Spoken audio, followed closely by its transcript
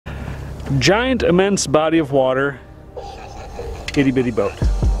Giant, immense body of water, itty bitty boat.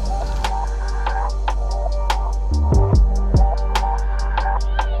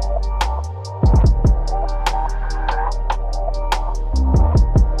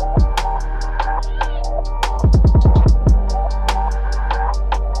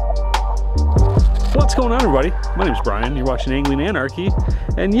 What's going on, everybody? My name's Brian. You're watching Angling Anarchy,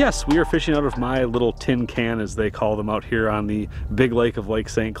 and yes, we are fishing out of my little tin can, as they call them out here on the big lake of Lake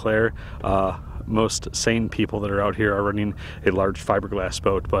St. Clair. Most sane people that are out here are running a large fiberglass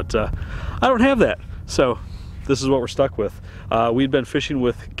boat, but I don't have that, so this is what we're stuck with. We've been fishing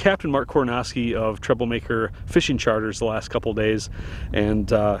with Captain Mark Kornosky of Treble Maker Fishing Charters the last couple days, and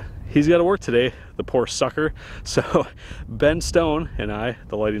he's got to work today, the poor sucker. So Ben Stone and I,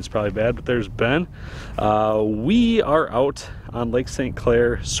 the lighting's probably bad, but there's Ben. We are out on Lake St.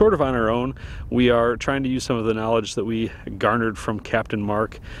 Clair, sort of on our own. We are trying to use some of the knowledge that we garnered from Captain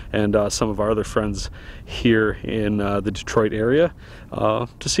Mark and some of our other friends here in the Detroit area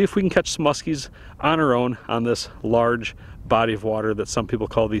to see if we can catch some muskies on our own on this large body of water that some people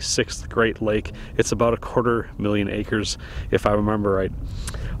call the sixth Great Lake. It's about 250,000 acres, if I remember right.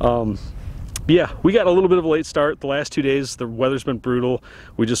 Yeah, we got a little bit of a late start. The last 2 days, the weather's been brutal.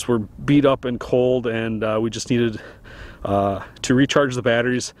 We just were beat up and cold, and we just needed to recharge the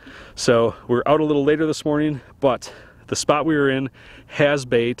batteries. So we're out a little later this morning, but the spot we were in has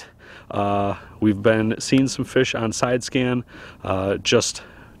bait. We've been seeing some fish on side scan, just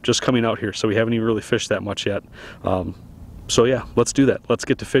coming out here, so we haven't even really fished that much yet. So yeah, let's do that. Let's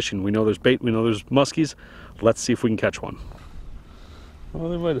get to fishing. We know there's bait, we know there's muskies. Let's see if we can catch one. Well,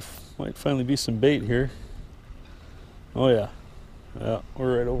 there might finally be some bait here. Oh yeah, yeah,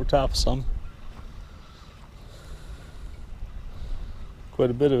 we're right over top of some. Quite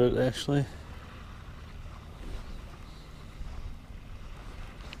a bit of it, actually.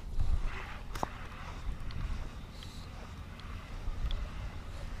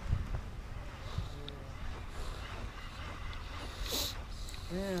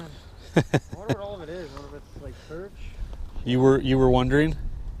 Man, I wonder what all of it is. I wonder if it's like perch. You were wondering?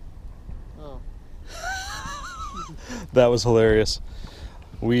 Oh. That was hilarious.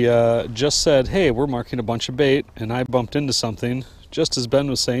 We just said, hey, we're marking a bunch of bait, and I bumped into something just as Ben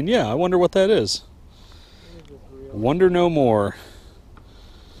was saying, yeah, I wonder what that is. Wonder no more.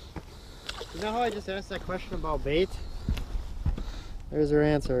 You know how I just asked that question about bait? There's her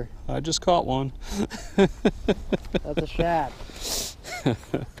answer. I just caught one. That's a shad.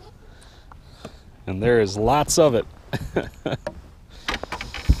 And there is lots of it.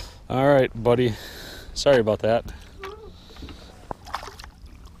 All right, buddy. Sorry about that.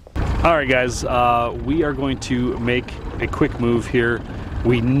 All right, guys. We are going to make a quick move here.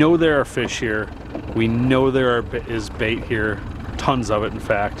 We know there are fish here. We know is bait here. Tons of it, in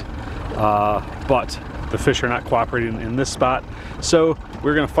fact. But the fish are not cooperating in this spot. So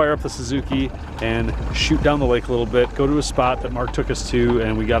we're going to fire up the Suzuki and shoot down the lake a little bit, go to a spot that Mark took us to,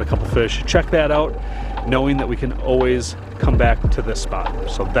 and we got a couple fish. Check that out, knowing that we can always come back to this spot.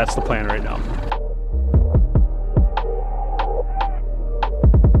 So that's the plan right now.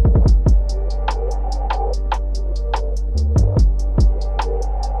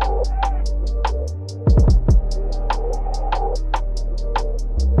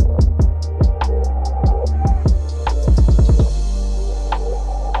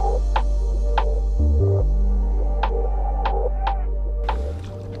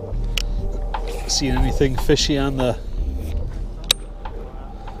 Seen anything fishy on the...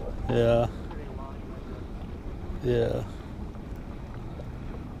 Yeah. Yeah.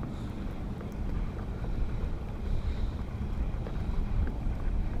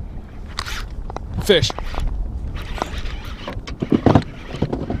 Fish.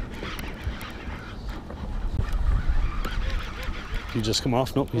 You just come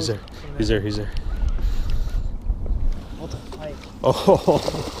off? Nope, he's there. He's there, he's there. What's a pike?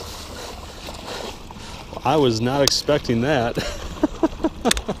 Oh. I was not expecting that.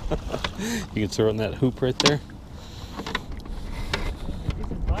 You can throw it in that hoop right there.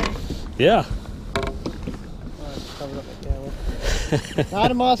 Yeah.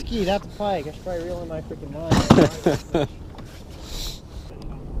 Not a muskie, that's a pike. I should probably reel in my freaking line.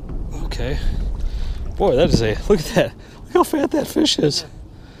 Okay. Boy, that is a, look at that. Look how fat that fish is.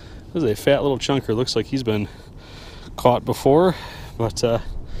 This is a fat little chunker. Looks like he's been caught before. But,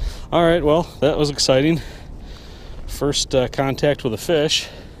 all right, well, that was exciting. First contact with a fish.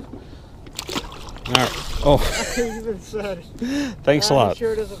 All right. Oh. Thanks a lot. I'm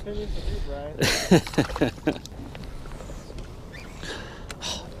sure it is opinion for you, Brian.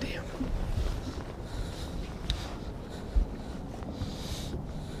 Oh, damn.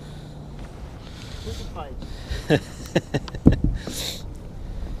 pike.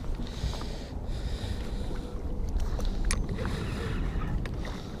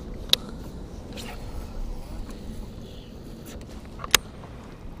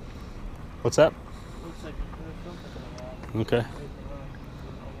 What's that? Looks like there's something in the water. Okay.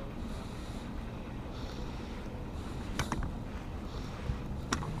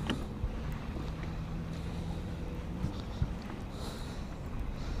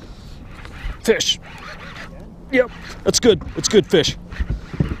 Fish. Yep, that's good. It's good fish.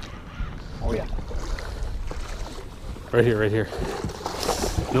 Oh yeah. Right here, right here.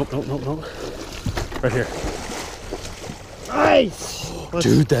 Nope, nope, nope, nope. Right here. Nice.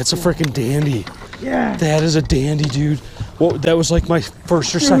 Dude, that's a freaking dandy. Yeah. That is a dandy, dude. Well, that was like my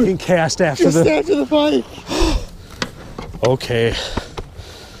first or second cast after Just the. after the pike. Okay.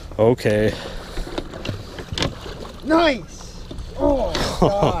 Okay. Nice. Oh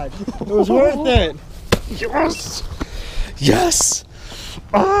God. It was worth it. Yes. Yes.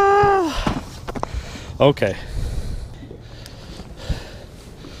 Ah. Okay.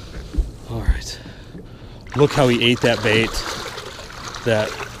 All right. Look how he ate that bait. That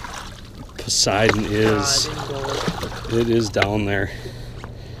Poseidon is. It is down there.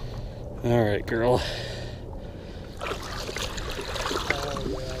 All right, girl.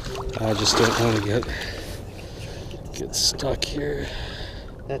 I just don't want to get stuck here.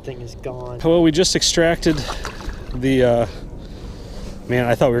 That thing is gone. Well, we just extracted the. Man,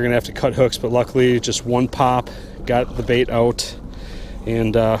 I thought we were gonna have to cut hooks, but luckily, just one pop got the bait out,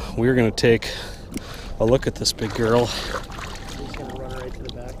 and we were gonna take a look at this big girl. Just gonna run right to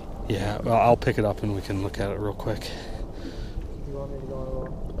the back. Yeah, well, I'll pick it up and we can look at it real quick. You want me to go on a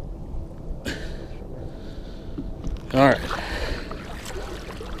little? All right.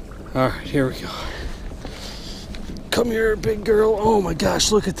 All right, here we go. Come here, big girl. Oh my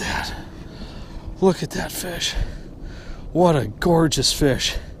gosh, look at that. Look at that fish. What a gorgeous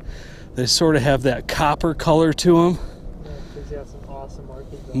fish. They sort of have that copper color to them. Yeah, because he has some awesome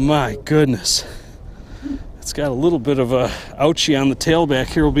markings. My goodness. It's got a little bit of a ouchie on the tail back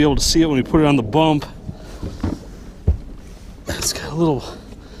here. We'll be able to see it when we put it on the bump. It's got a little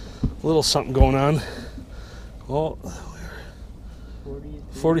something going on. Oh,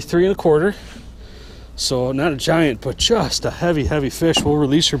 43 and a quarter. So not a giant, but just a heavy, heavy fish. We'll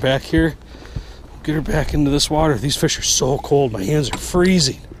release her back here. Get her back into this water. These fish are so cold. My hands are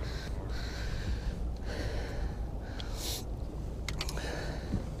freezing.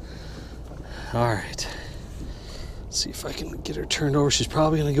 All right. Let's see if I can get her turned over. She's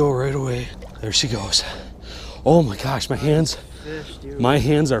probably gonna go right away. There she goes. Oh my gosh, my hands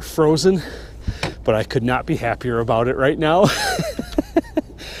are frozen, but I could not be happier about it right now.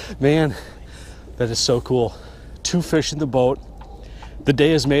 Man, that is so cool. 2 fish in the boat. The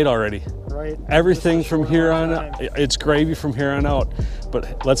day is made already. Right. Everything from here on out, it's gravy from here on out.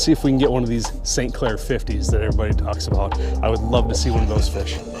 But let's see if we can get one of these St. Clair 50s that everybody talks about. I would love to see one of those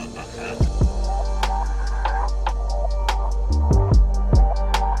fish.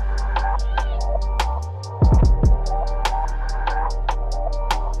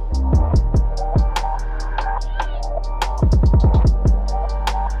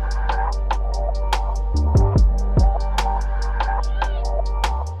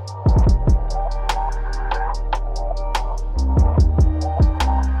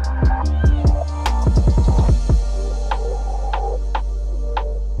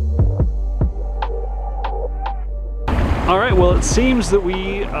 All right, well, it seems that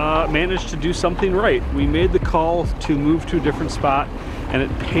we managed to do something right. We made the call to move to a different spot, and it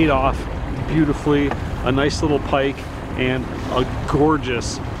paid off beautifully. A nice little pike and a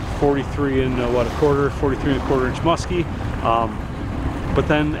gorgeous 43 and a quarter inch musky. But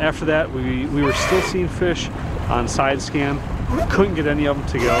then after that, we were still seeing fish on side scan. Couldn't get any of them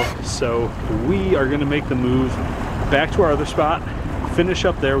to go, so we are gonna make the move back to our other spot, finish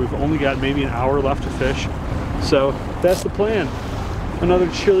up there. We've only got maybe an hour left to fish. So that's the plan. Another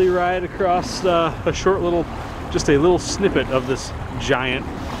chilly ride across just a little snippet of this giant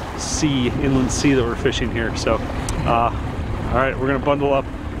inland sea that we're fishing here. So, all right, we're gonna bundle up,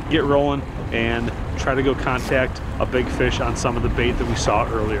 get rolling, and try to go contact a big fish on some of the bait that we saw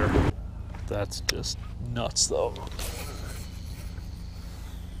earlier. That's just nuts though. Well,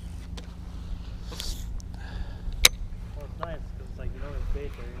 it's nice because it's like, you know, there's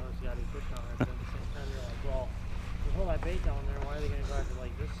bait there, you know, there's got to be fish on it, but at the same time, you're like, well, there's all that bait down there, why are they going to drive it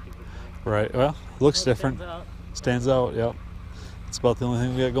like this stupid thing? Right, well, looks different. Stands out. Stands out, yep. It's about the only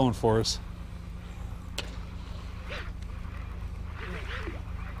thing we got going for us.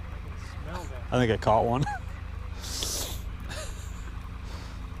 Smell that. I think I caught one.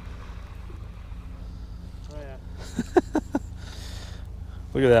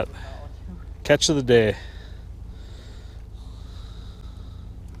 Look at that. Catch of the day.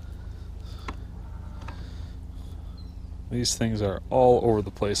 These things are all over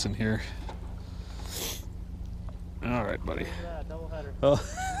the place in here. All right, buddy. Oh.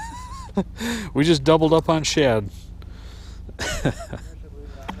 We just doubled up on shad.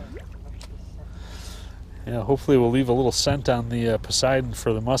 Yeah, hopefully we'll leave a little scent on the Poseidon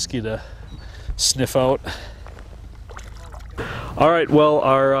for the muskie to sniff out. All right, well,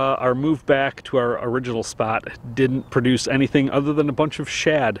 our move back to our original spot didn't produce anything other than a bunch of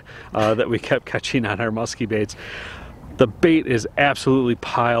shad that we kept catching on our musky baits. The bait is absolutely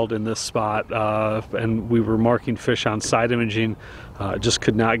piled in this spot, and we were marking fish on side imaging. Just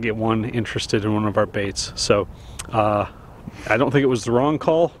could not get one interested in one of our baits. So I don't think it was the wrong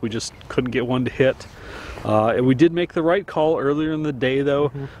call. We just couldn't get one to hit. We did make the right call earlier in the day,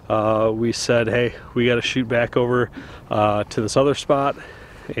 though. We said, hey, we got to shoot back over to this other spot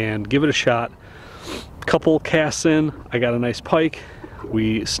and give it a shot. Couple casts in, I got a nice pike.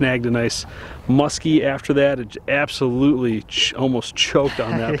 We snagged a nice muskie after that. It absolutely almost choked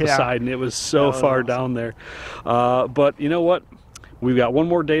on that Poseidon. It was so far down there. But you know what? We've got one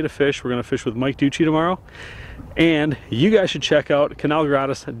more day to fish. We're going to fish with Mike Ducci tomorrow. And you guys should check out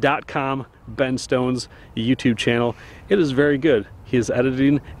kanalgratisdotcom, Ben Stone's YouTube channel. It is very good. His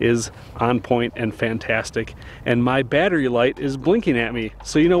editing is on point and fantastic. And my battery light is blinking at me.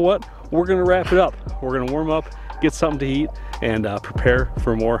 So you know what? We're going to wrap it up. We're going to warm up, get something to eat, and prepare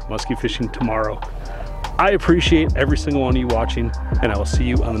for more musky fishing tomorrow. I appreciate every single one of you watching, and I will see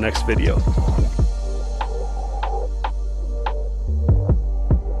you on the next video.